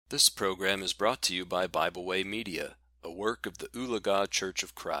This program is brought to you by Bible Way Media, a work of the Ulaga Church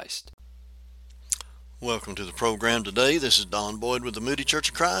of Christ. Welcome to the program today. This is Don Boyd with the Moody Church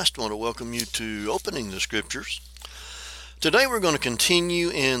of Christ. I want to welcome you to Opening the Scriptures. Today we're going to continue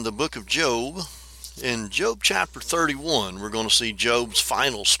in the book of Job. In Job chapter 31, we're going to see Job's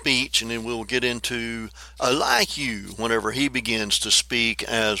final speech, and then we'll get into Elihu whenever he begins to speak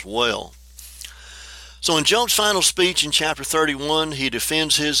as well. So in Job's final speech in chapter 31, he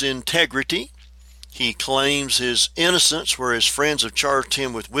defends his integrity. He claims his innocence where his friends have charged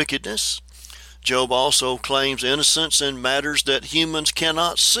him with wickedness. Job also claims innocence in matters that humans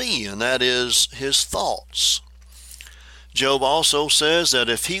cannot see, and that is his thoughts. Job also says that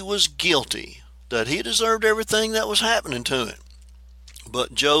if he was guilty, that he deserved everything that was happening to him.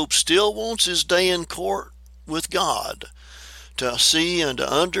 But Job still wants his day in court with God to see and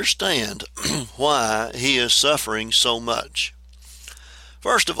to understand why he is suffering so much.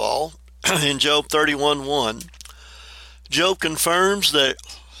 First of all, in Job 31:1, Job confirms that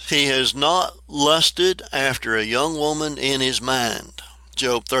he has not lusted after a young woman in his mind.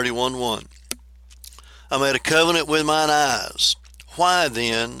 Job 31:1. I made a covenant with mine eyes. Why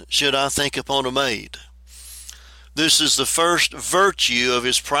then should I think upon a maid? This is the first virtue of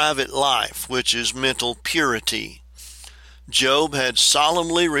his private life, which is mental purity. Job had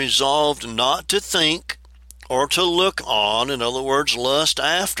solemnly resolved not to think or to look on, in other words, lust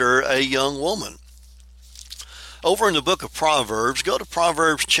after a young woman. Over in the book of Proverbs, go to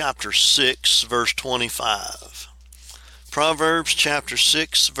Proverbs chapter 6, verse 25. Proverbs chapter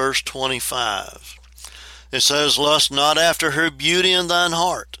 6, verse 25. It says, Lust not after her beauty in thine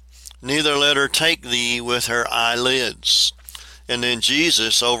heart, neither let her take thee with her eyelids. And then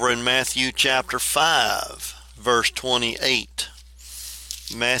Jesus over in Matthew chapter 5, verse 28.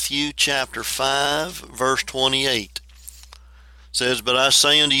 Matthew chapter 5, verse 28. Says, But I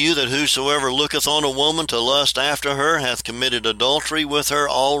say unto you that whosoever looketh on a woman to lust after her hath committed adultery with her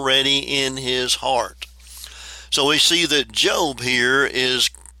already in his heart. So we see that Job here is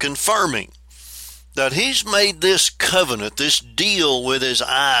confirming that he's made this covenant, this deal with his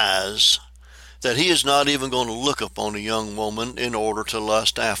eyes, that he is not even going to look upon a young woman in order to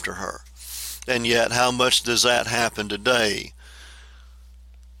lust after her. And yet, how much does that happen today?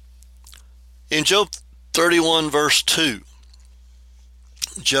 In Job 31, verse 2,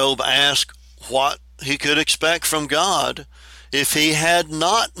 Job asked what he could expect from God if he had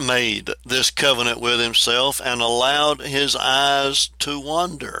not made this covenant with himself and allowed his eyes to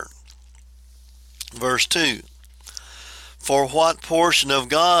wander. Verse 2, For what portion of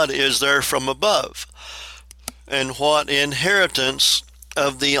God is there from above, and what inheritance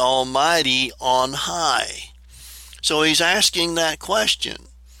of the Almighty on high? So he's asking that question.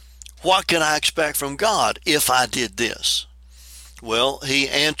 What can I expect from God if I did this? Well, he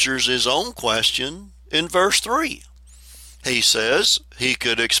answers his own question in verse 3. He says he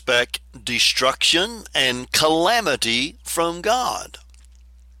could expect destruction and calamity from God.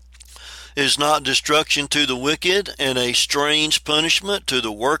 Is not destruction to the wicked and a strange punishment to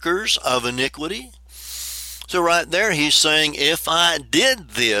the workers of iniquity? So right there he's saying, if I did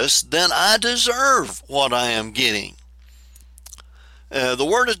this, then I deserve what I am getting. The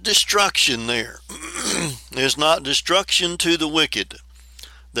word is destruction there is not destruction to the wicked.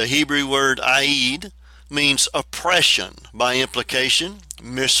 The Hebrew word aid means oppression, by implication,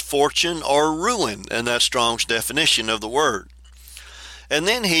 misfortune, or ruin, and that's Strong's definition of the word. And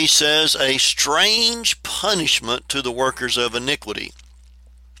then he says a strange punishment to the workers of iniquity.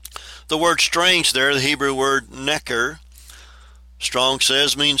 The word strange there, the Hebrew word neker, Strong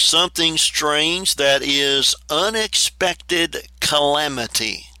says means something strange that is unexpected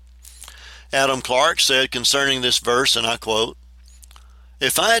calamity. Adam Clark said concerning this verse, and I quote,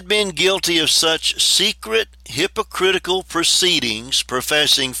 If I had been guilty of such secret, hypocritical proceedings,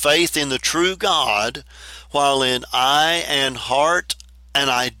 professing faith in the true God, while in eye and heart an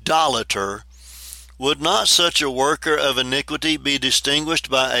idolater, would not such a worker of iniquity be distinguished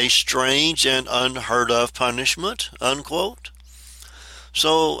by a strange and unheard of punishment? Unquote.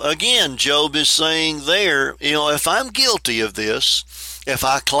 So again, Job is saying there, if I'm guilty of this, if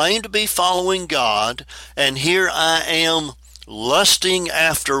I claim to be following God, and here I am lusting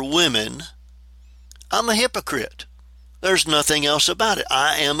after women, I'm a hypocrite. There's nothing else about it.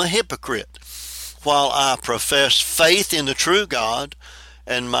 I am a hypocrite. While I profess faith in the true God,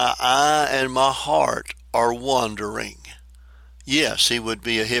 and my eye and my heart are wandering. Yes, he would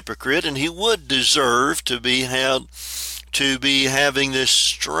be a hypocrite, and he would deserve to be held to be having this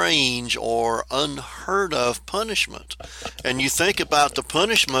strange or unheard of punishment. And you think about the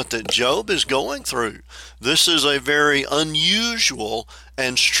punishment that Job is going through. This is a very unusual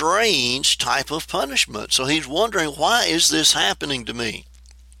and strange type of punishment. So he's wondering, why is this happening to me?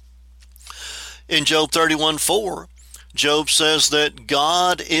 In Job 31:4, Job says that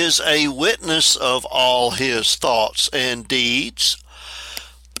God is a witness of all his thoughts and deeds.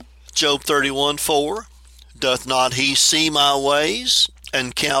 Job 31:4, doth not he see my ways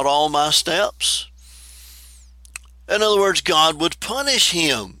and count all my steps? In other words, God would punish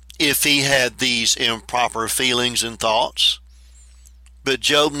him if he had these improper feelings and thoughts. But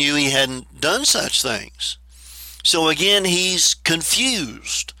Job knew he hadn't done such things. So again, he's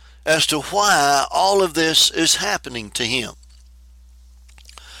confused as to why all of this is happening to him.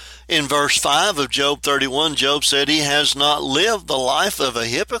 In verse 5 of Job 31, Job said he has not lived the life of a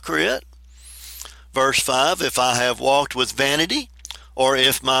hypocrite. Verse 5, if I have walked with vanity, or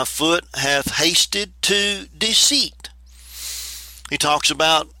if my foot hath hasted to deceit. He talks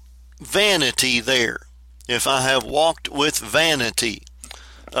about vanity there. If I have walked with vanity,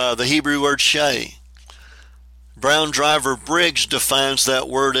 the Hebrew word shay. Brown Driver Briggs defines that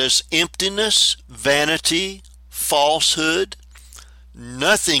word as emptiness, vanity, falsehood,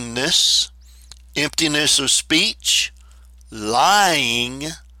 nothingness, emptiness of speech, lying,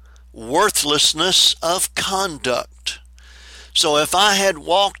 worthlessness of conduct. So if I had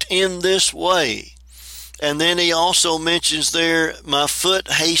walked in this way, and then he also mentions there, my foot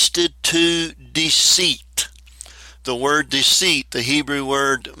hasted to deceit. The word deceit, the Hebrew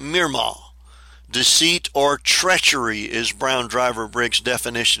word mirma. Deceit or treachery is Brown Driver Briggs'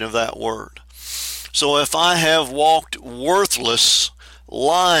 definition of that word. So if I have walked worthless,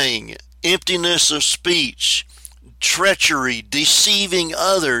 lying, emptiness of speech, treachery, deceiving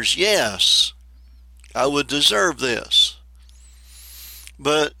others, yes, I would deserve this.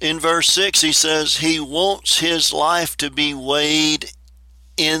 But in verse 6 he says he wants his life to be weighed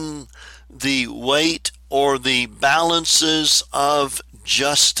in the weight or the balances of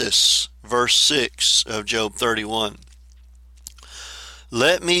justice. Verse 6 of Job 31.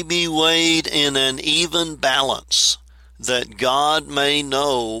 Let me be weighed in an even balance, that God may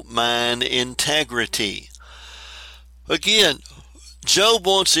know mine integrity. Again, Job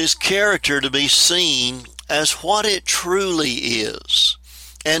wants his character to be seen as what it truly is,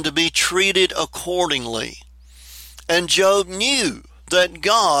 and to be treated accordingly. And Job knew that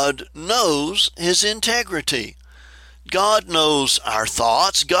God knows his integrity. God knows our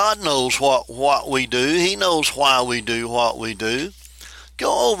thoughts. God knows what we do. He knows why we do what we do.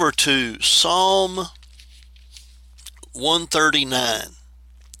 Go over to Psalm 139.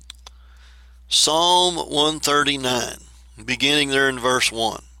 Psalm 139, beginning there in verse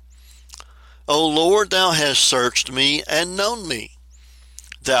 1. O Lord, thou hast searched me and known me.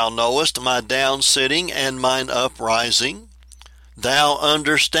 Thou knowest my downsitting and mine uprising. Thou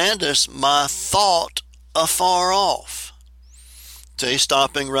understandest my thought afar off. Okay,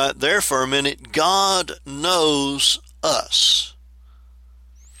 stopping right there for a minute. God knows us.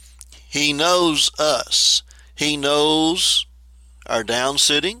 He knows us. He knows our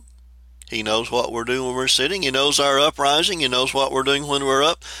downsitting. He knows what we're doing when we're sitting. He knows our uprising. He knows what we're doing when we're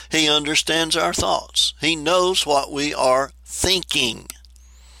up. He understands our thoughts. He knows what we are thinking.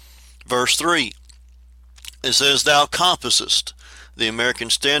 Verse 3, it says, thou compassest. The American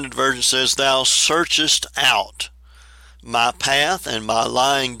Standard Version says, thou searchest out my path and my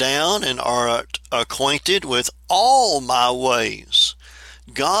lying down, and art acquainted with all my ways.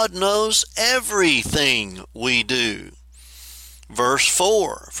 God knows everything we do. Verse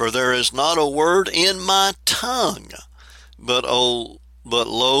 4, for there is not a word in my tongue, but lo,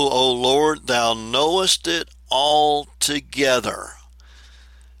 O Lord, thou knowest it altogether.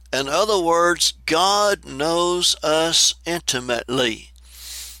 In other words, God knows us intimately.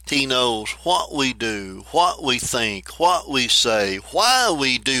 He knows what we do, what we think, what we say, why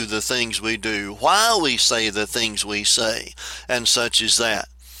we do the things we do, why we say the things we say, and such as that.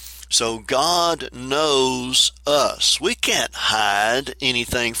 So God knows us. We can't hide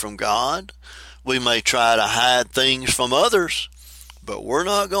anything from God. We may try to hide things from others, but we're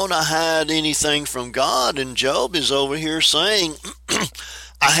not going to hide anything from God. And Job is over here saying,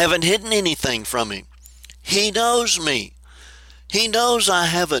 I haven't hidden anything from him. He knows me. He knows I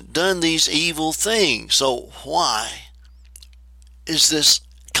haven't done these evil things. So why is this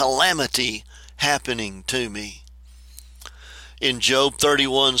calamity happening to me? In Job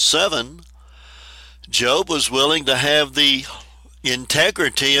 31:7, Job was willing to have the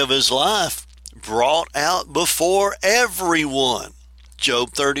integrity of his life brought out before everyone.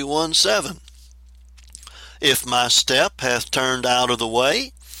 Job 31:7. If my step hath turned out of the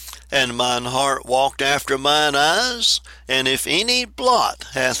way, and mine heart walked after mine eyes, and if any blot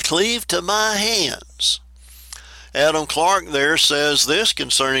hath cleaved to my hands. Adam Clarke there says this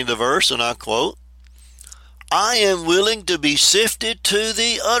concerning the verse, and I quote, I am willing to be sifted to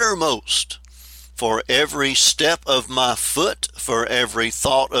the uttermost, for every step of my foot, for every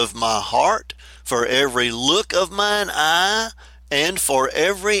thought of my heart, for every look of mine eye, and for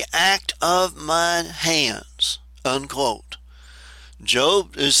every act of mine hands. Unquote.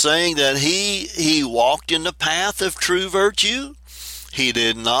 Job is saying that he walked in the path of true virtue. He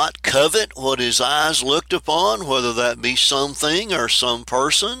did not covet what his eyes looked upon, whether that be something or some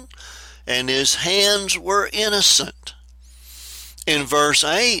person, and his hands were innocent. In verse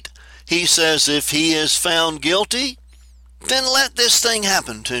 8, he says, if he is found guilty, then let this thing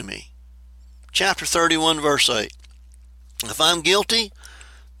happen to me. Chapter 31, verse 8. If I'm guilty,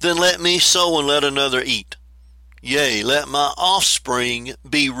 then let me sow and let another eat. Yea, let my offspring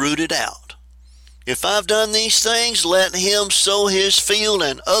be rooted out. If I've done these things, let him sow his field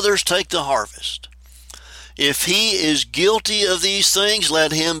and others take the harvest. If he is guilty of these things,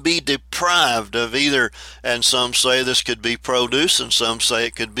 let him be deprived of either, and some say this could be produce, and some say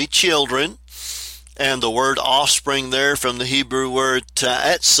it could be children. And the word offspring there from the Hebrew word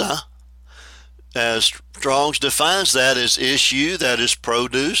ta'etzah, as Strong's defines that as issue, that is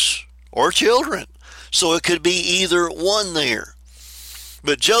produce, or children. So it could be either one there.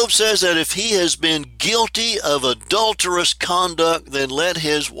 But Job says that if he has been guilty of adulterous conduct, then let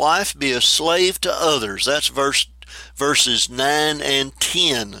his wife be a slave to others. That's verses 9 and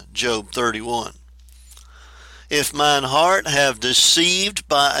 10, Job 31. If mine heart have deceived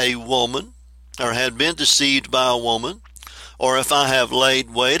by a woman, or had been deceived by a woman, or if I have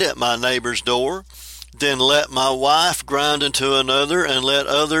laid wait at my neighbor's door, then let my wife grind unto another, and let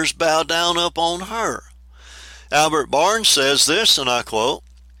others bow down upon her. Albert Barnes says this, and I quote,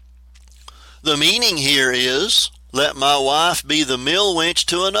 the meaning here is, let my wife be the mill wench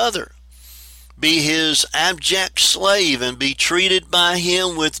to another, be his abject slave, and be treated by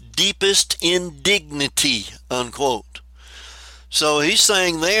him with deepest indignity, unquote. So he's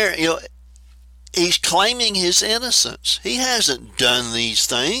saying there, he's claiming his innocence. He hasn't done these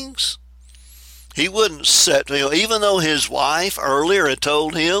things. He wouldn't set, even though his wife earlier had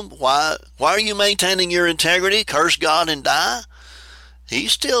told him, why are you maintaining your integrity? Curse God and die. He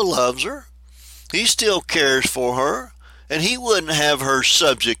still loves her. He still cares for her. And he wouldn't have her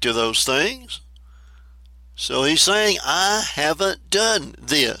subject to those things. So he's saying, I haven't done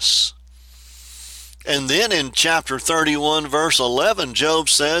this. And then in chapter 31, verse 11, Job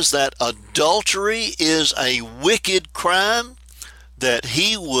says that adultery is a wicked crime that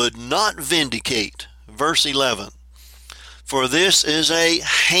he would not vindicate. Verse 11, for this is a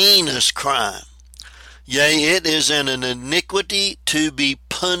heinous crime. Yea, it is an iniquity to be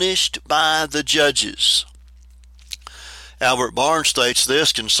punished by the judges. Albert Barnes states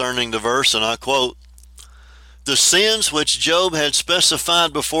this concerning the verse, and I quote, the sins which Job had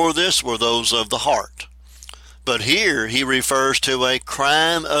specified before this were those of the heart. But here he refers to a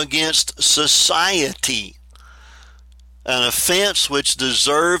crime against society, an offense which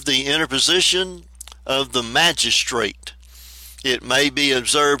deserved the interposition of the magistrate. It may be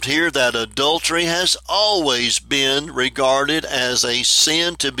observed here that adultery has always been regarded as a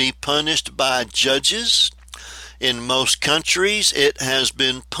sin to be punished by judges. In most countries, it has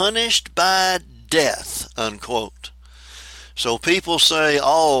been punished by death, unquote. So people say,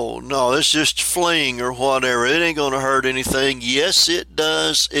 oh, no, it's just fleeing or whatever. It ain't going to hurt anything. Yes, it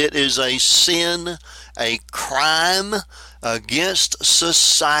does. It is a sin, a crime against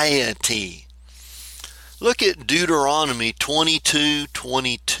society. Look at Deuteronomy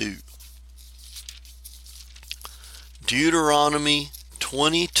 22:22. Deuteronomy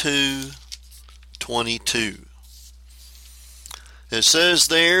 22:22. It says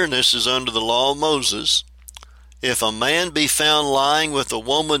there, and this is under the law of Moses, if a man be found lying with a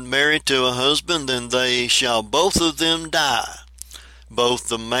woman married to a husband, then they shall both of them die, both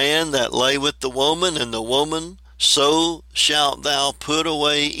the man that lay with the woman and the woman. So shalt thou put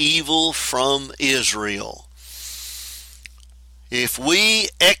away evil from Israel. If we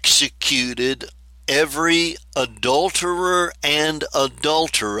executed every adulterer and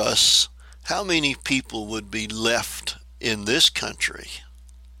adulteress, how many people would be left in this country?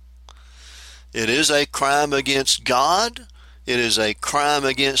 It is a crime against God. It is a crime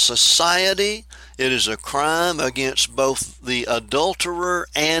against society. It is a crime against both the adulterer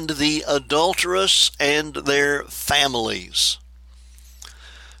and the adulteress and their families.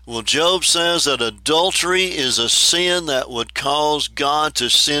 Well, Job says that adultery is a sin that would cause God to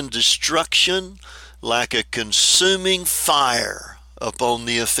send destruction like a consuming fire upon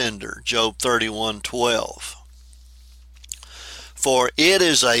the offender. Job 31:12. For it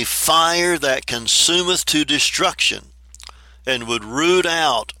is a fire that consumeth to destruction, and would root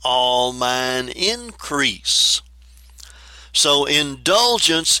out all mine increase. So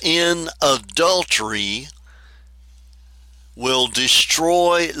indulgence in adultery will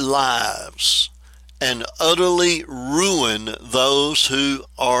destroy lives and utterly ruin those who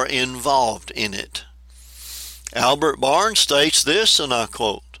are involved in it. Albert Barnes states this, and I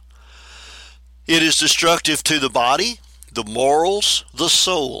quote, "It is destructive to the body, the morals, the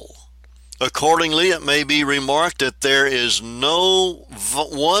soul. Accordingly, it may be remarked that there is no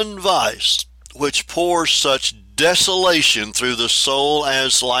one vice which pours such desolation through the soul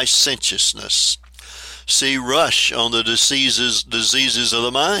as licentiousness. See Rush on the diseases of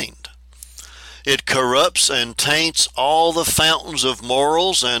the mind. It corrupts and taints all the fountains of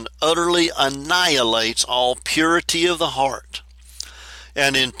morals and utterly annihilates all purity of the heart.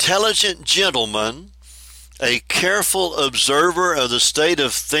 An intelligent gentleman, a careful observer of the state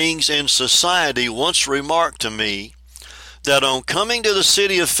of things in society, once remarked to me that on coming to the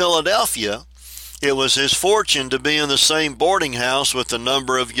city of Philadelphia, it was his fortune to be in the same boarding house with a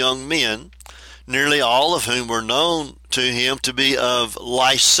number of young men, nearly all of whom were known to him to be of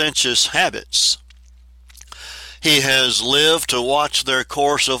licentious habits. He has lived to watch their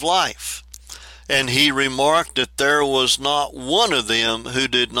course of life, and he remarked that there was not one of them who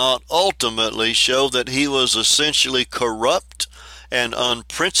did not ultimately show that he was essentially corrupt and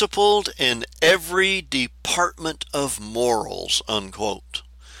unprincipled in every department of morals," unquote.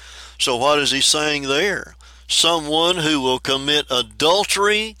 So what is he saying there? Someone who will commit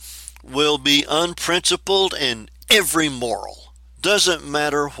adultery will be unprincipled in every moral. Doesn't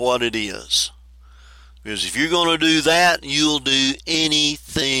matter what it is. Because if you're going to do that, you'll do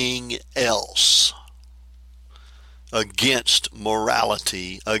anything else against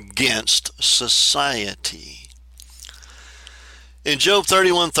morality, against society. In Job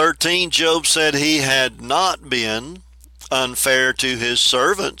 31:13, Job said he had not been unfair to his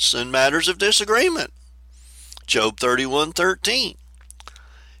servants in matters of disagreement. Job 31:13.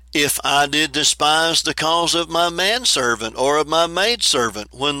 If I did despise the cause of my manservant or of my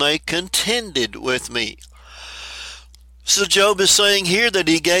maidservant when they contended with me. So Job is saying here that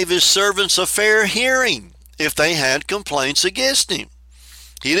he gave his servants a fair hearing if they had complaints against him.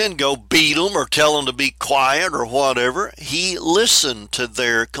 He didn't go beat them or tell them to be quiet or whatever. He listened to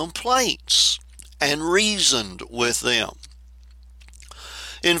their complaints and reasoned with them.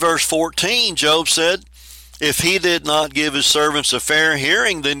 In verse 14, Job said, if he did not give his servants a fair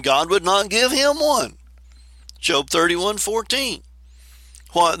hearing, then God would not give him one. Job 31:14.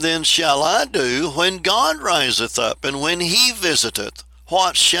 What then shall I do when God riseth up, and when he visiteth?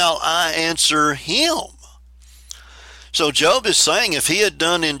 What shall I answer him? So Job is saying if he had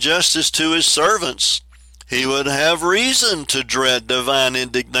done injustice to his servants, he would have reason to dread divine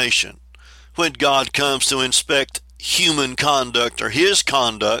indignation when God comes to inspect human conduct or his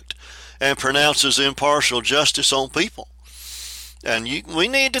conduct and pronounces impartial justice on people. And we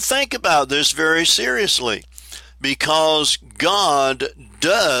need to think about this very seriously, because God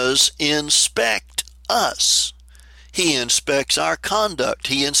does inspect us. He inspects our conduct.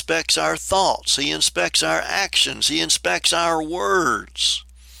 He inspects our thoughts. He inspects our actions. He inspects our words.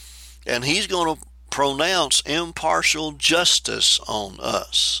 And he's going to pronounce impartial justice on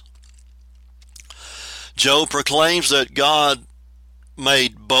us. Job proclaims that God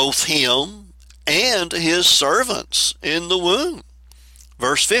made both him and his servants in the womb.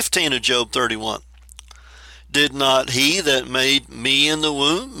 Verse 15 of Job 31. Did not he that made me in the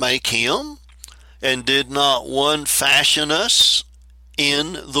womb make him? And did not one fashion us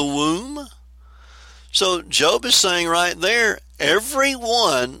in the womb? So Job is saying right there,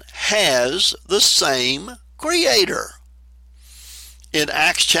 everyone has the same Creator. In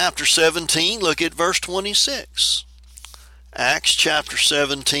Acts chapter 17, look at verse 26. Acts chapter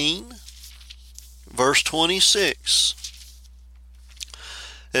 17, verse 26.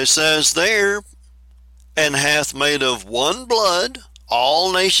 It says there, and hath made of one blood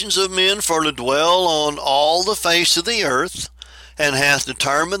all nations of men for to dwell on all the face of the earth, and hath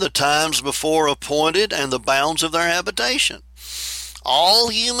determined the times before appointed and the bounds of their habitation. All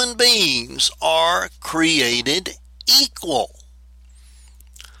human beings are created equal.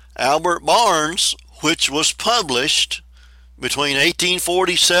 Albert Barnes, which was published between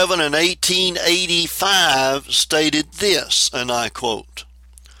 1847 and 1885, stated this, and I quote,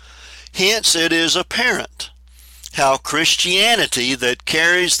 hence it is apparent how Christianity, that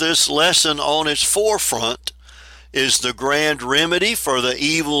carries this lesson on its forefront, is the grand remedy for the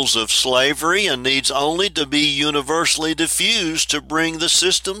evils of slavery and needs only to be universally diffused to bring the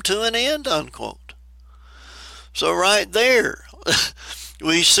system to an end, unquote. So right there,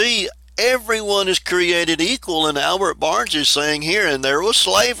 we see everyone is created equal, and Albert Barnes is saying here, and there was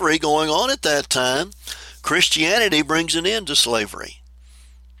slavery going on at that time. Christianity brings an end to slavery.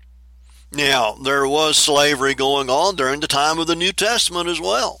 Now, there was slavery going on during the time of the New Testament as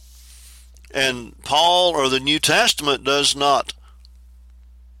well. And Paul, or the New Testament, does not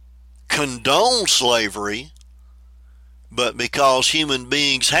condone slavery, but because human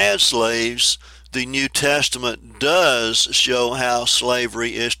beings had slaves, the New Testament does show how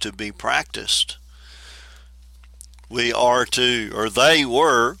slavery is to be practiced. We are to, or they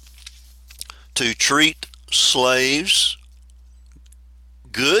were, to treat slaves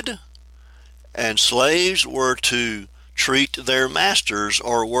good, and slaves were to treat their masters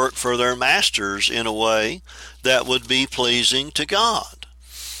or work for their masters in a way that would be pleasing to God.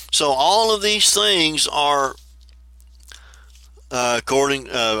 So all of these things are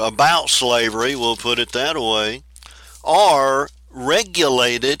about slavery, we'll put it that way, are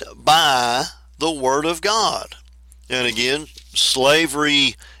regulated by the Word of God. And again,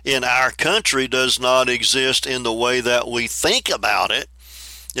 slavery in our country does not exist in the way that we think about it.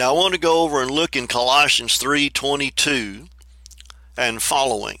 Now, I want to go over and look in Colossians 3:22 and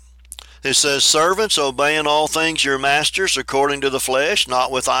following. It says, "Servants, obey in all things your masters according to the flesh, not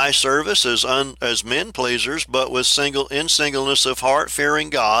with eye service as men pleasers, but with singleness of heart, fearing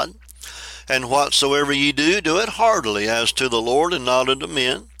God. And whatsoever ye do, do it heartily, as to the Lord and not unto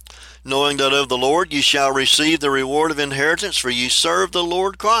men, knowing that of the Lord ye shall receive the reward of inheritance, for ye serve the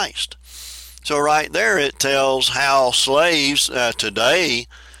Lord Christ." So right there it tells how slaves today,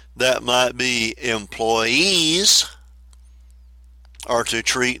 that might be employees, are to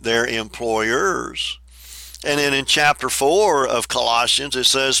treat their employers. And then in chapter 4 of Colossians it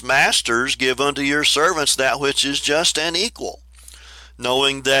says, "Masters, give unto your servants that which is just and equal,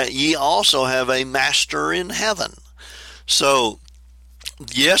 knowing that ye also have a master in heaven." So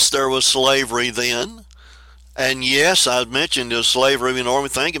yes, there was slavery then. And yes, I mentioned the slavery, we normally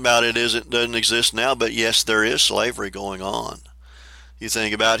think about it as it doesn't exist now, but yes, there is slavery going on. You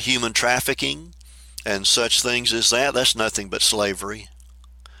think about human trafficking and such things as that, that's nothing but slavery.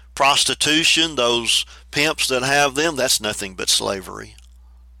 Prostitution, those pimps that have them, that's nothing but slavery.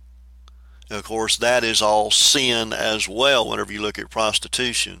 Of course, that is all sin as well whenever you look at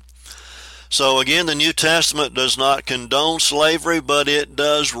prostitution. So again, the New Testament does not condone slavery, but it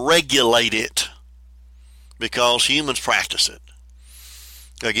does regulate it, because humans practice it.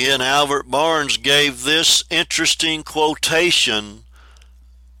 Again, Albert Barnes gave this interesting quotation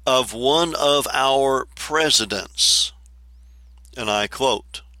of one of our presidents, and I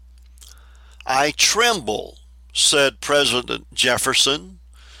quote, "I tremble," said President Jefferson,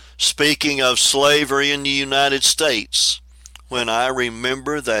 speaking of slavery in the United States, "when I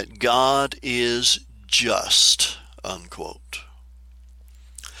remember that God is just," unquote.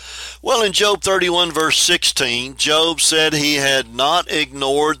 Well, in Job 31 verse 16, Job said he had not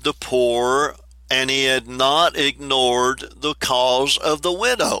ignored the poor and he had not ignored the cause of the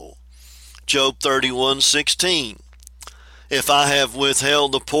widow. Job 31:16. "If I have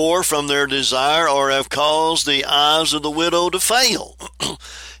withheld the poor from their desire or have caused the eyes of the widow to fail."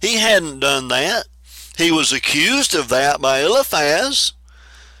 He hadn't done that. He was accused of that by Eliphaz,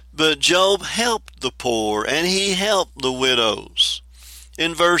 but Job helped the poor and he helped the widows.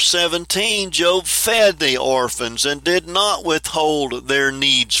 In verse 17, Job fed the orphans and did not withhold their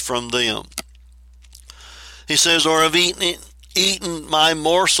needs from them. He says, "Or have eaten my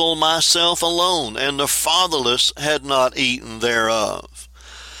morsel myself alone, and the fatherless had not eaten thereof."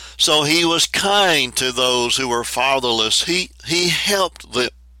 So he was kind to those who were fatherless. He helped them.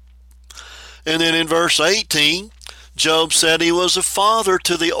 And then in verse 18, Job said he was a father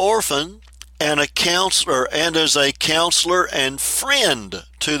to the orphan and a counselor, and as a counselor and friend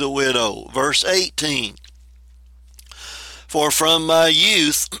to the widow. Verse 18, "For from my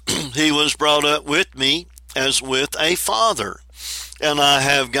youth he was brought up with me as with a father, and I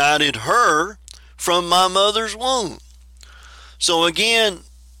have guided her from my mother's womb." So again,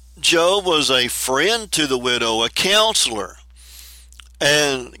 Job was a friend to the widow, a counselor,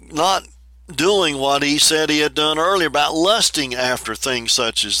 and not doing what he said he had done earlier about lusting after things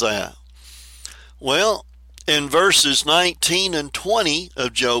such as that. Well, in verses 19 and 20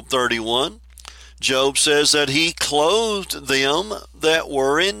 of Job 31, Job says that he clothed them that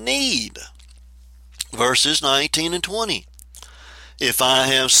were in need. Verses 19 and 20. "If I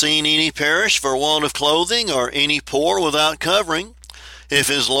have seen any perish for want of clothing, or any poor without covering, if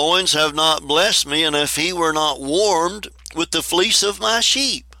his loins have not blessed me, and if he were not warmed with the fleece of my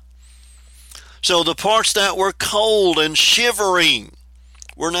sheep. So the parts that were cold and shivering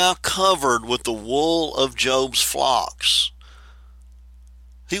were now covered with the wool of Job's flocks.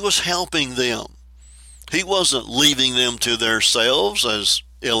 He was helping them. He wasn't leaving them to themselves, as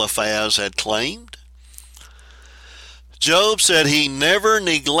Eliphaz had claimed. Job said he never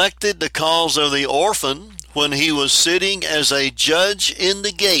neglected the cause of the orphan when he was sitting as a judge in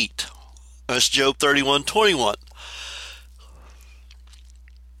the gate. That's Job 31:21.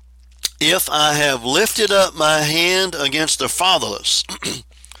 If I have lifted up my hand against the fatherless,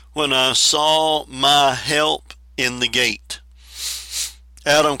 when I saw my help in the gate.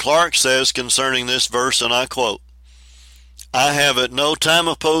 Adam Clarke says concerning this verse, and I quote, I have at no time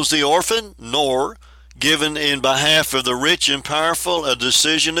opposed the orphan, nor given in behalf of the rich and powerful a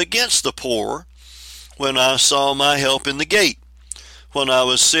decision against the poor, when I saw my help in the gate, when I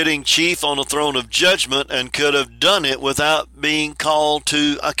was sitting chief on a throne of judgment and could have done it without being called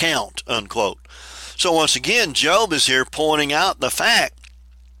to account, unquote. So once again, Job is here pointing out the fact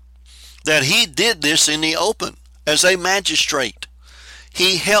that he did this in the open as a magistrate.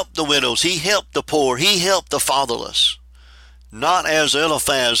 He helped the widows, he helped the poor, he helped the fatherless, not as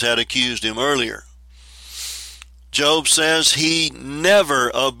Eliphaz had accused him earlier. Job says he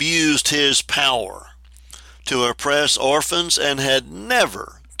never abused his power to oppress orphans and had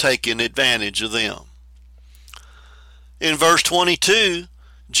never taken advantage of them. In verse 22,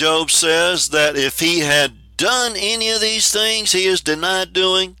 Job says that if he had done any of these things he is denied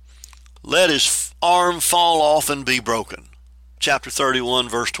doing, let his arm fall off and be broken. Chapter 31,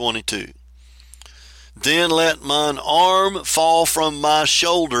 verse 22. Then let mine arm fall from my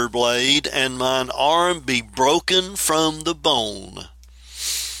shoulder blade, and mine arm be broken from the bone.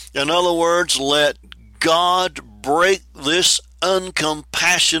 In other words, let God break this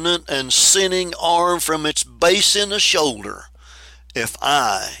uncompassionate and sinning arm from its base in the shoulder if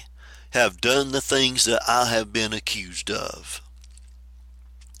I have done the things that I have been accused of.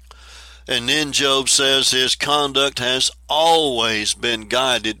 And then Job says his conduct has always been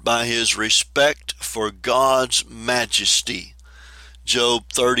guided by his respect for God's majesty. Job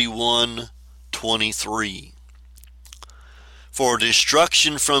 31:23. For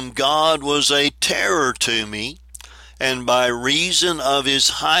destruction from God was a terror to me, and by reason of his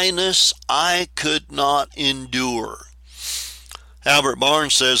highness I could not endure. Albert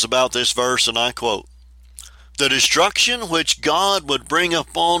Barnes says about this verse, and I quote, the destruction which God would bring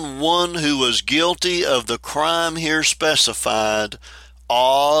upon one who was guilty of the crime here specified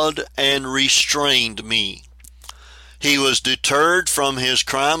awed and restrained me. He was deterred from his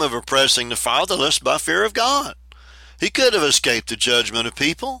crime of oppressing the fatherless by fear of God. He could have escaped the judgment of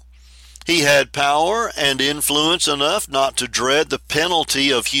people. He had power and influence enough not to dread the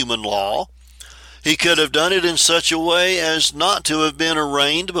penalty of human law. He could have done it in such a way as not to have been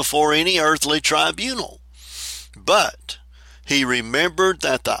arraigned before any earthly tribunal. But he remembered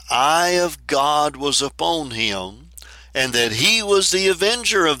that the eye of God was upon him, and that he was the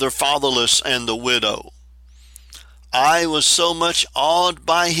avenger of the fatherless and the widow. I was so much awed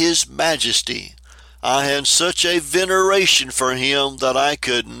by his majesty, I had such a veneration for him, that I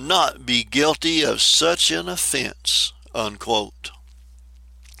could not be guilty of such an offense, unquote.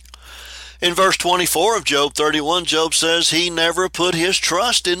 In verse 24 of Job 31, Job says he never put his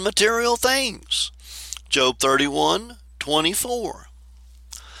trust in material things. Job 31:24.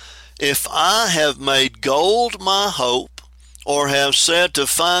 If I have made gold my hope, or have said to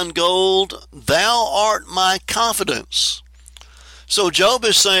find gold, thou art my confidence. So Job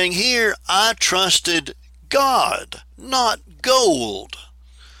is saying here, I trusted God, not gold.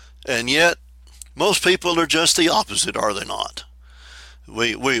 And yet, most people are just the opposite, are they not?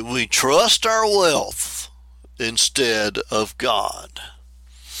 We trust our wealth instead of God.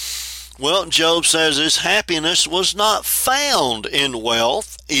 Well, Job says his happiness was not found in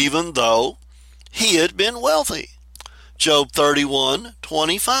wealth, even though he had been wealthy. Job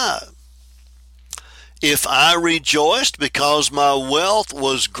 31:25. If I rejoiced because my wealth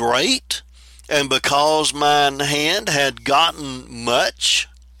was great, and because mine hand had gotten much.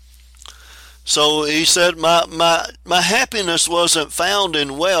 So he said, my happiness wasn't found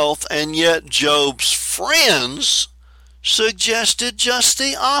in wealth, and yet Job's friends suggested just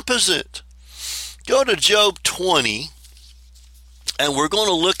the opposite. Go to Job 20, and we're going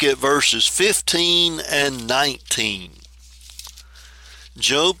to look at verses 15 and 19.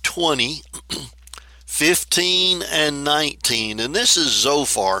 Job 20, 15 and 19, and this is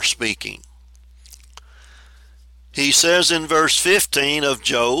Zophar speaking. He says in verse 15 of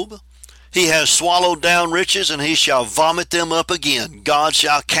Job, He has swallowed down riches, and he shall vomit them up again. God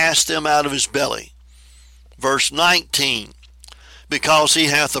shall cast them out of his belly. Verse 19, because he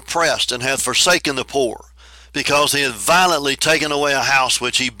hath oppressed and hath forsaken the poor, because he hath violently taken away a house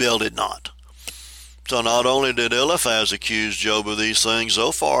which he builded not. So not only did Eliphaz accuse Job of these things,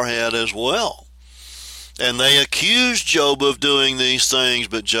 Zophar had as well. And they accused Job of doing these things,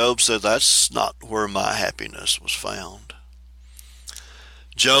 but Job said, that's not where my happiness was found.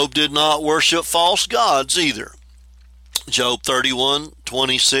 Job did not worship false gods either. Job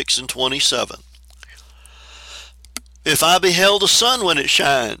 31:26 and 27. If I beheld the sun when it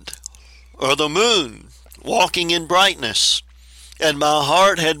shined, or the moon walking in brightness, and my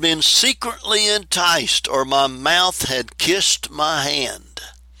heart had been secretly enticed, or my mouth had kissed my hand.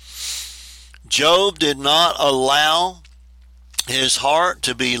 Job did not allow his heart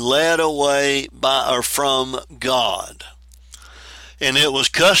to be led away by or from God. And it was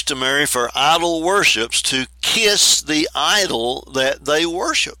customary for idol worships to kiss the idol that they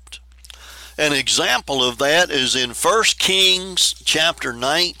worshiped. An example of that is in 1 Kings chapter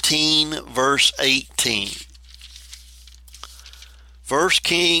 19, verse 18. 1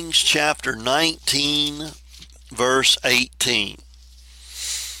 Kings chapter 19, verse 18.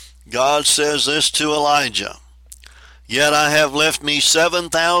 God says this to Elijah, Yet I have left me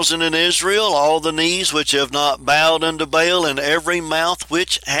 7,000 in Israel, all the knees which have not bowed unto Baal, and every mouth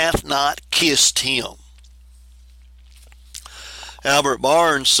which hath not kissed him. Albert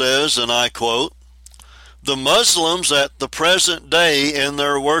Barnes says, and I quote, the Muslims at the present day in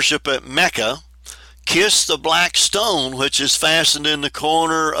their worship at Mecca kiss the black stone which is fastened in the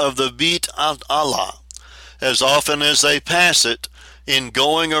corner of the Beit Allah as often as they pass it in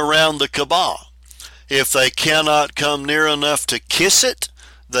going around the Kaaba. If they cannot come near enough to kiss it,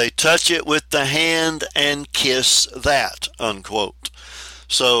 they touch it with the hand and kiss that, unquote.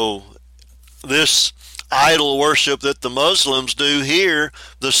 So this idol worship that the Muslims do here,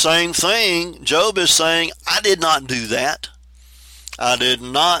 the same thing, Job is saying, I did not do that. I did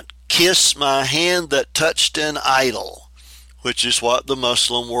not kiss my hand that touched an idol, which is what the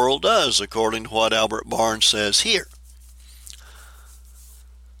Muslim world does, according to what Albert Barnes says here.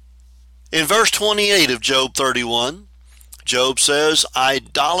 In verse 28 of Job 31, Job says,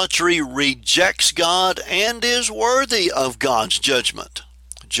 idolatry rejects God and is worthy of God's judgment.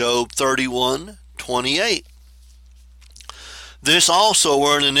 Job 31:28. This also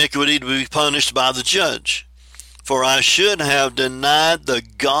were an iniquity to be punished by the judge, for I should have denied the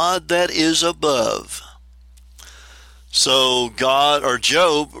God that is above. So God, or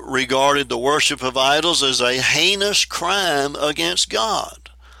Job, regarded the worship of idols as a heinous crime against God.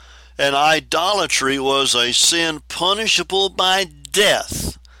 And idolatry was a sin punishable by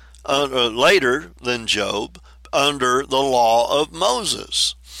death later than Job under the law of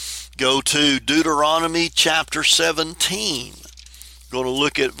Moses. Go to Deuteronomy chapter 17. Going to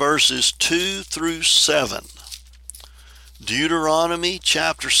look at verses 2 through 7. Deuteronomy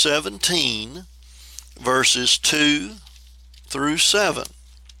chapter 17, verses 2 through 7.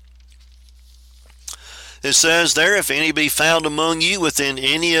 It says there, if any be found among you within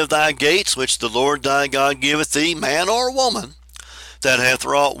any of thy gates, which the Lord thy God giveth thee, man or woman, that hath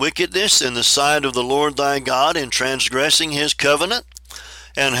wrought wickedness in the sight of the Lord thy God in transgressing his covenant,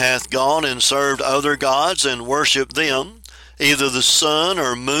 and hath gone and served other gods and worshipped them, either the sun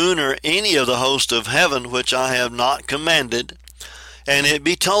or moon or any of the host of heaven which I have not commanded, and it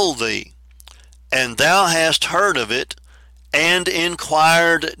be told thee, and thou hast heard of it, and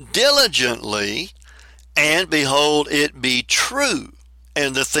inquired diligently, and behold, it be true,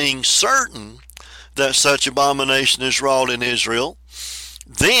 and the thing certain, that such abomination is wrought in Israel,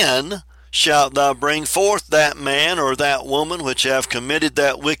 then shalt thou bring forth that man or that woman which have committed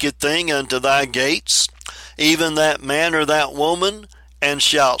that wicked thing unto thy gates, even that man or that woman, and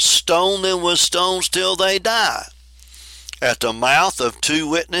shalt stone them with stones till they die. At the mouth of 2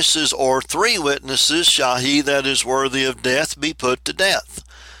 witnesses or 3 witnesses shall he that is worthy of death be put to death.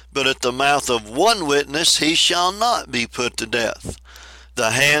 But at the mouth of 1 witness he shall not be put to death.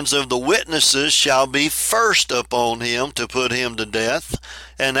 The hands of the witnesses shall be first upon him to put him to death,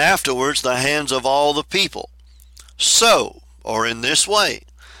 and afterwards the hands of all the people. So, or in this way,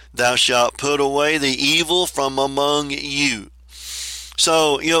 thou shalt put away the evil from among you.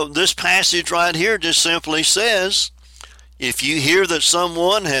 So, this passage right here just simply says, if you hear that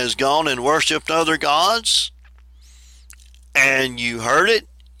someone has gone and worshipped other gods, and you heard it,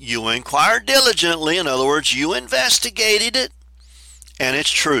 you inquired diligently, in other words, you investigated it, and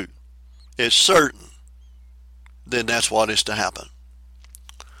it's true, it's certain, then that's what is to happen.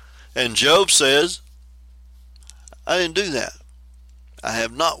 And Job says, I didn't do that. I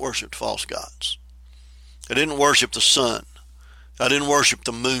have not worshipped false gods. I didn't worship the sun. I didn't worship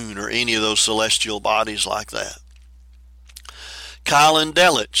the moon or any of those celestial bodies like that. Keil and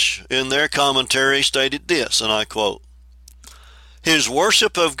Delitzsch, in their commentary, stated this, and I quote, "His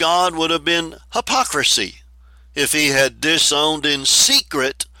worship of God would have been hypocrisy if he had disowned in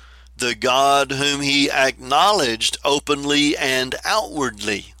secret the God whom he acknowledged openly and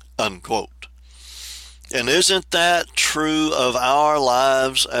outwardly," unquote. And isn't that true of our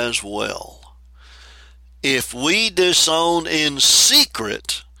lives as well? If we disown in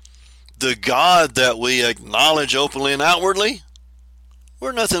secret the God that we acknowledge openly and outwardly,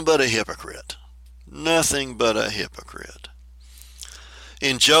 we're nothing but a hypocrite. Nothing but a hypocrite.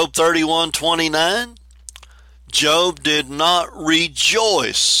 In Job 31:29, Job did not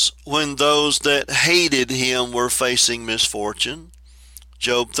rejoice when those that hated him were facing misfortune.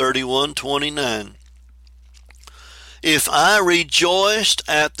 Job 31:29. "If I rejoiced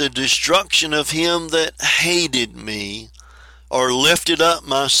at the destruction of him that hated me, or lifted up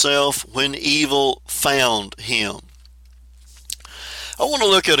myself when evil found him." I want to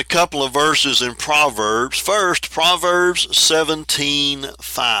look at a couple of verses in Proverbs. First, Proverbs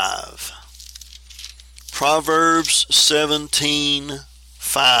 17:5. Proverbs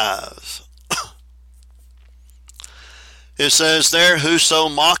 17:5. It says there, "Whoso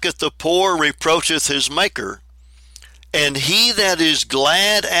mocketh the poor reproacheth his maker, and he that is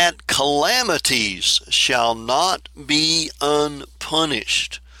glad at calamities shall not be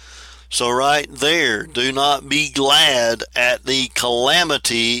unpunished." So right there, do not be glad at the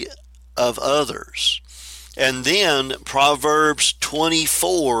calamity of others. And then Proverbs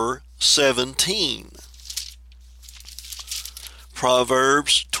 24:17.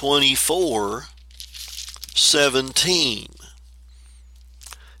 Proverbs 24:17.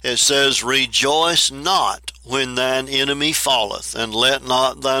 It says, "Rejoice not when thine enemy falleth, and let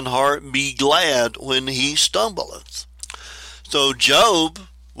not thine heart be glad when he stumbleth." So Job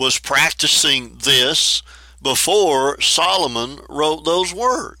was practicing this before Solomon wrote those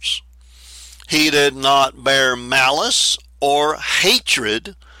words. He did not bear malice or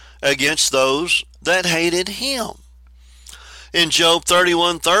hatred against those that hated him. In Job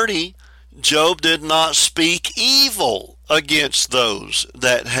 31:30, Job did not speak evil against those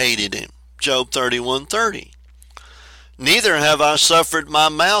that hated him. Job 31:30. "Neither have I suffered my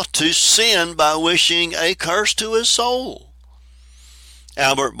mouth to sin by wishing a curse to his soul."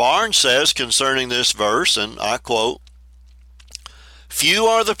 Albert Barnes says concerning this verse, and I quote, "Few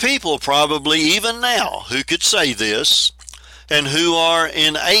are the people probably even now who could say this, and who are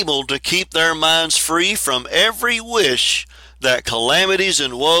enabled to keep their minds free from every wish that calamities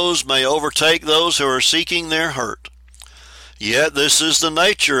and woes may overtake those who are seeking their hurt. Yet this is the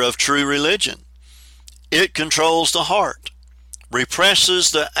nature of true religion. It controls the heart,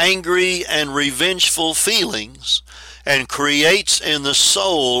 represses the angry and revengeful feelings, and creates in the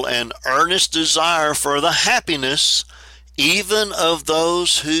soul an earnest desire for the happiness even of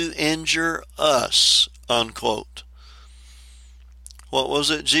those who injure us," unquote. What was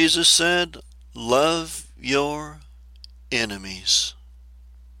it Jesus said? Love your enemies.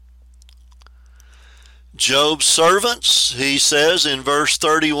 Job's servants, he says in verse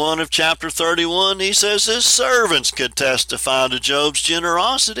 31 of chapter 31, he says his servants could testify to Job's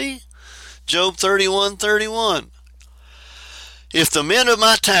generosity. Job 31:31. "If the men of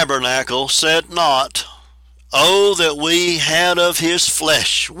my tabernacle said not, Oh, that we had of his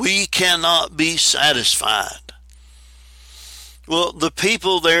flesh, we cannot be satisfied." Well, the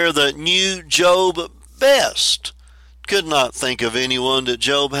people there that knew Job best could not think of anyone that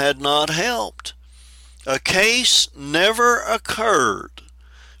Job had not helped. A case never occurred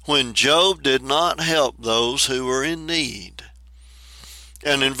when Job did not help those who were in need.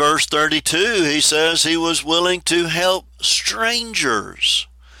 And in verse 32, he says he was willing to help strangers.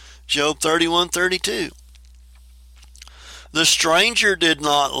 Job 31:32. "The stranger did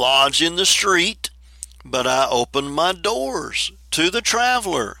not lodge in the street, but I opened my doors to the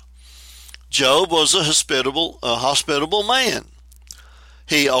traveler." Job was a hospitable man.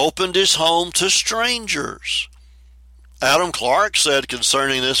 He opened his home to strangers. Adam Clarke said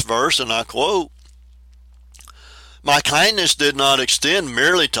concerning this verse, and I quote, "My kindness did not extend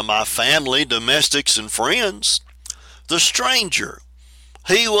merely to my family, domestics, and friends. The stranger,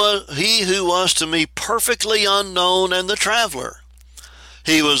 he who was to me perfectly unknown, and the traveler,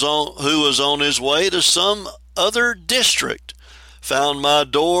 who was on his way to some other district, found my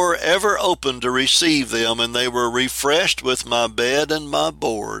door ever open to receive them, and they were refreshed with my bed and my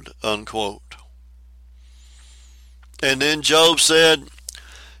board," unquote. And then Job said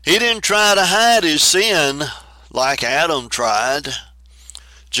he didn't try to hide his sin like Adam tried.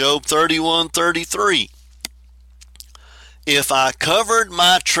 Job 31:33. If I covered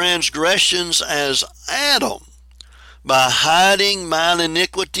my transgressions as Adam, by hiding mine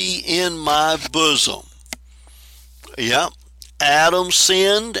iniquity in my bosom. Yep, Adam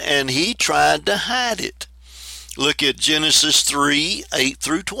sinned and he tried to hide it. Look at Genesis 3:8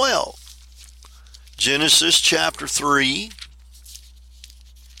 through 12. Genesis chapter 3,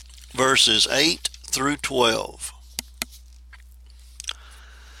 verses 8 through 12.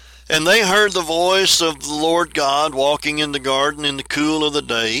 And they heard the voice of the Lord God walking in the garden in the cool of the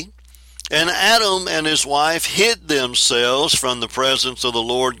day. And Adam and his wife hid themselves from the presence of the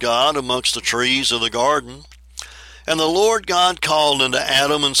Lord God amongst the trees of the garden. And the Lord God called unto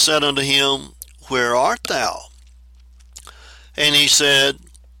Adam and said unto him, Where art thou? And he said,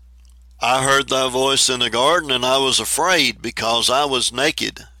 I heard thy voice in the garden, and I was afraid, because I was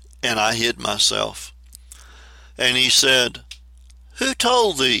naked, and I hid myself. And he said, Who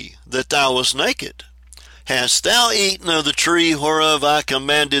told thee that thou wast naked? Hast thou eaten of the tree whereof I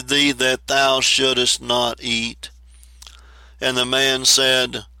commanded thee that thou shouldest not eat? And the man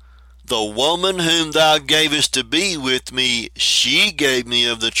said, The woman whom thou gavest to be with me, she gave me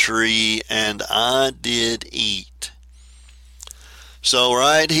of the tree, and I did eat. So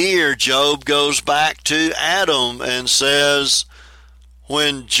right here, Job goes back to Adam and says,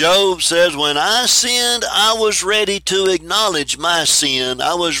 when Job says, when I sinned, I was ready to acknowledge my sin.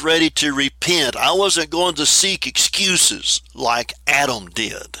 I was ready to repent. I wasn't going to seek excuses like Adam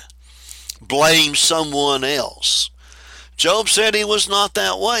did. Blame someone else. Job said he was not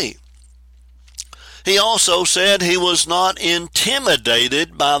that way. He also said he was not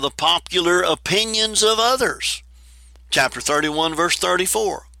intimidated by the popular opinions of others. Chapter 31, verse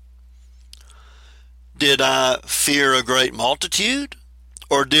 34. Did I fear a great multitude?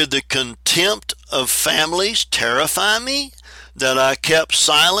 Or did the contempt of families terrify me, that I kept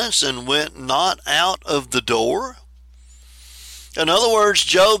silence and went not out of the door? In other words,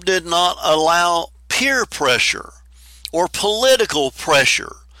 Job did not allow peer pressure or political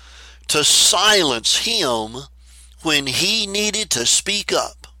pressure to silence him when he needed to speak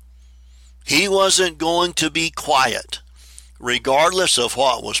up. He wasn't going to be quiet, regardless of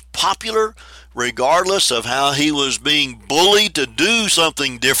what was popular, regardless of how he was being bullied to do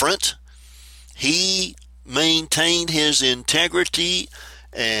something different. He maintained his integrity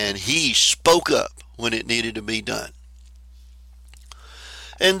and he spoke up when it needed to be done.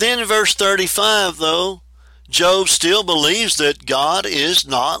 And then in verse 35, though, Job still believes that God is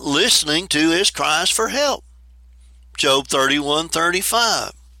not listening to his cries for help. Job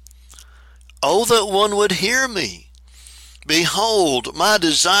 31:35. Oh, that one would hear me. Behold, my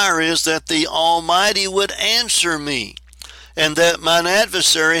desire is that the Almighty would answer me, and that mine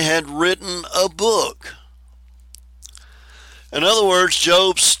adversary had written a book. In other words,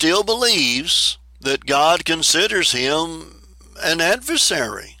 Job still believes that God considers him an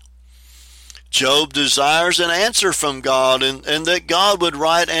adversary. Job desires an answer from God, and that God would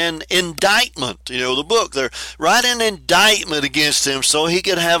write an indictment, the book there, write an indictment against him so he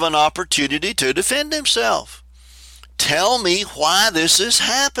could have an opportunity to defend himself. Tell me why this is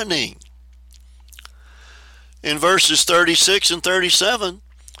happening. In verses 36 and 37,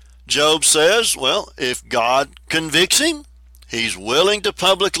 Job says, well, if God convicts him, he's willing to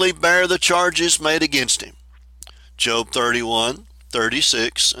publicly bear the charges made against him. Job 31,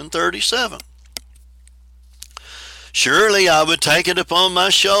 36, and 37. Surely I would take it upon my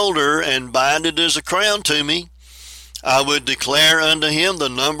shoulder and bind it as a crown to me. I would declare unto him the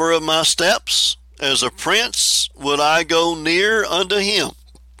number of my steps. As a prince would I go near unto him.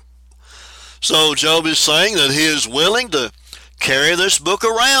 So Job is saying that he is willing to carry this book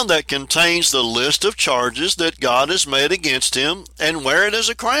around that contains the list of charges that God has made against him and wear it as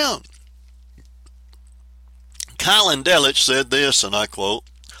a crown. Colin Delich said this, and I quote,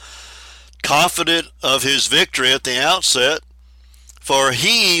 confident of his victory at the outset, for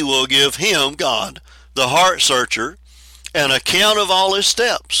he will give him, God, the heart searcher, an account of all his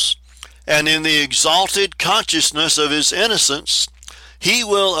steps, and in the exalted consciousness of his innocence, he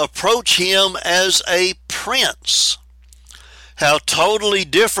will approach him as a prince. How totally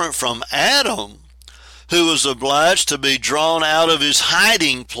different from Adam, who was obliged to be drawn out of his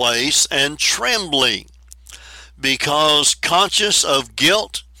hiding place and trembling, because conscious of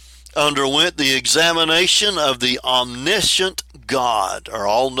guilt, underwent the examination of the omniscient God, or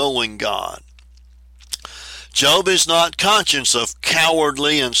all-knowing God. Job is not conscious of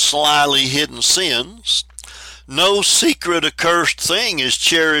cowardly and slyly hidden sins. No secret accursed thing is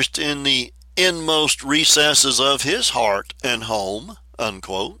cherished in the inmost recesses of his heart and home,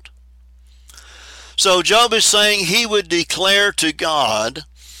 unquote. So Job is saying he would declare to God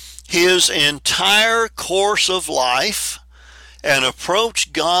his entire course of life and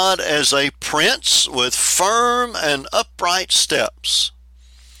approach God as a prince with firm and upright steps.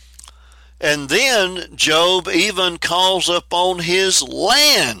 And then Job even calls upon his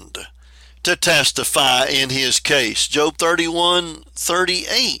land to testify in his case. Job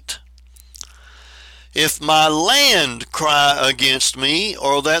 31:38. If my land cry against me,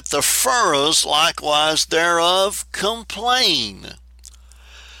 or that the furrows likewise thereof complain.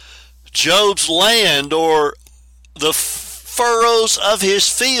 Job's land, or the furrows of his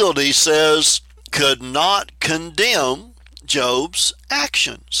field, he says, could not condemn Job's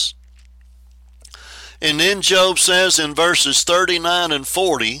actions. And then Job says in verses 39 and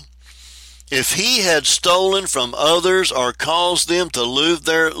 40, if he had stolen from others or caused them to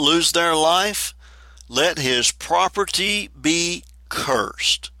lose their life, let his property be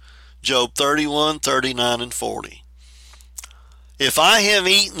cursed. Job 31, 39, and 40. If I have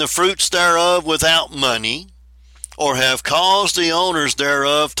eaten the fruits thereof without money, or have caused the owners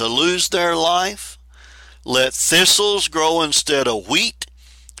thereof to lose their life, let thistles grow instead of wheat,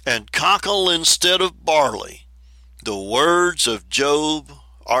 and cockle instead of barley. The words of Job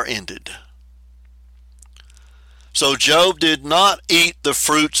are ended. So Job did not eat the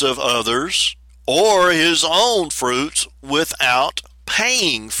fruits of others or his own fruits without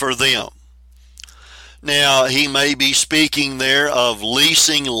paying for them. Now, he may be speaking there of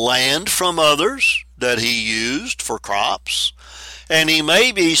leasing land from others that he used for crops, and he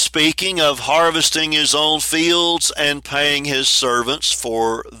may be speaking of harvesting his own fields and paying his servants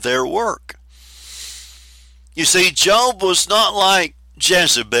for their work. You see, Job was not like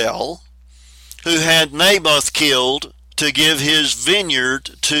Jezebel, who had Naboth killed to give his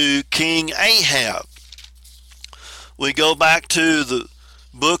vineyard to King Ahab. We go back to the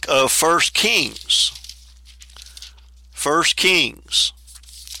book of 1 Kings. 1 Kings.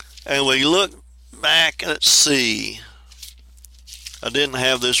 And we look back, let's see. I didn't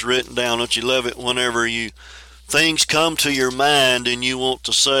have this written down. Don't you love it whenever things come to your mind and you want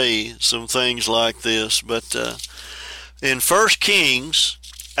to say some things like this? But in 1 Kings,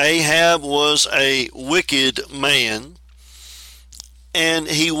 Ahab was a wicked man, and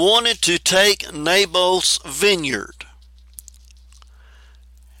he wanted to take Naboth's vineyard.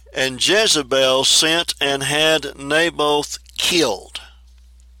 And Jezebel sent and had Naboth killed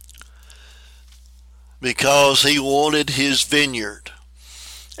because he wanted his vineyard.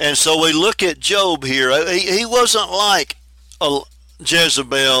 And so we look at Job here. He wasn't like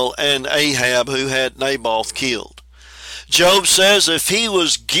Jezebel and Ahab, who had Naboth killed. Job says if he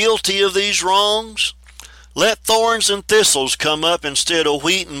was guilty of these wrongs, let thorns and thistles come up instead of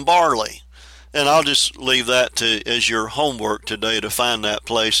wheat and barley. And I'll just leave that as your homework today to find that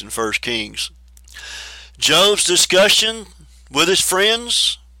place in 1 Kings. Job's discussion with his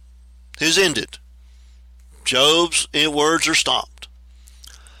friends is ended. Job's words are stopped.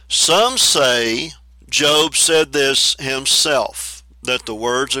 Some say Job said this himself, that the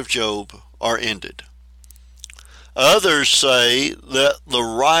words of Job are ended. Others say that the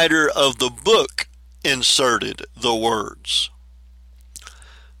writer of the book inserted the words.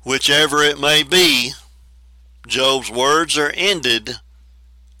 Whichever it may be, Job's words are ended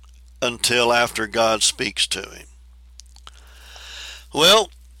until after God speaks to him. Well,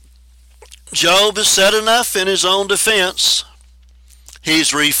 Job has said enough in his own defense.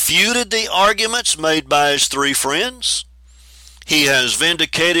 He's refuted the arguments made by his three friends. He has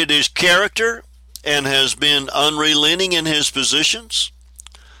vindicated his character and has been unrelenting in his positions.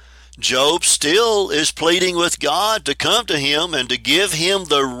 Job still is pleading with God to come to him and to give him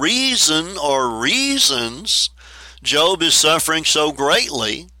the reason or reasons Job is suffering so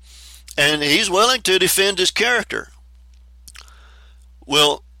greatly, and he's willing to defend his character.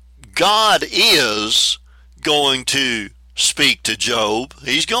 Well, God is going to speak to Job.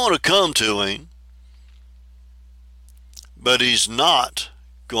 He's going to come to him, but he's not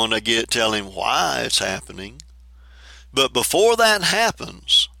going to tell him why it's happening. But before that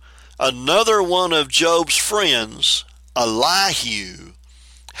happens, another one of Job's friends, Elihu,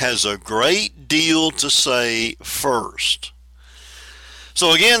 has a great deal to say first.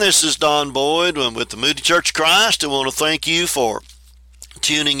 So again, this is Don Boyd with the Moody Church of Christ. I want to thank you for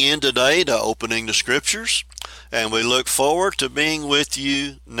tuning in today to Opening the Scriptures, and we look forward to being with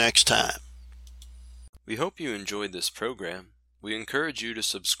you next time. We hope you enjoyed this program. We encourage you to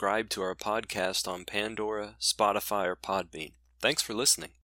subscribe to our podcast on Pandora, Spotify, or Podbean. Thanks for listening.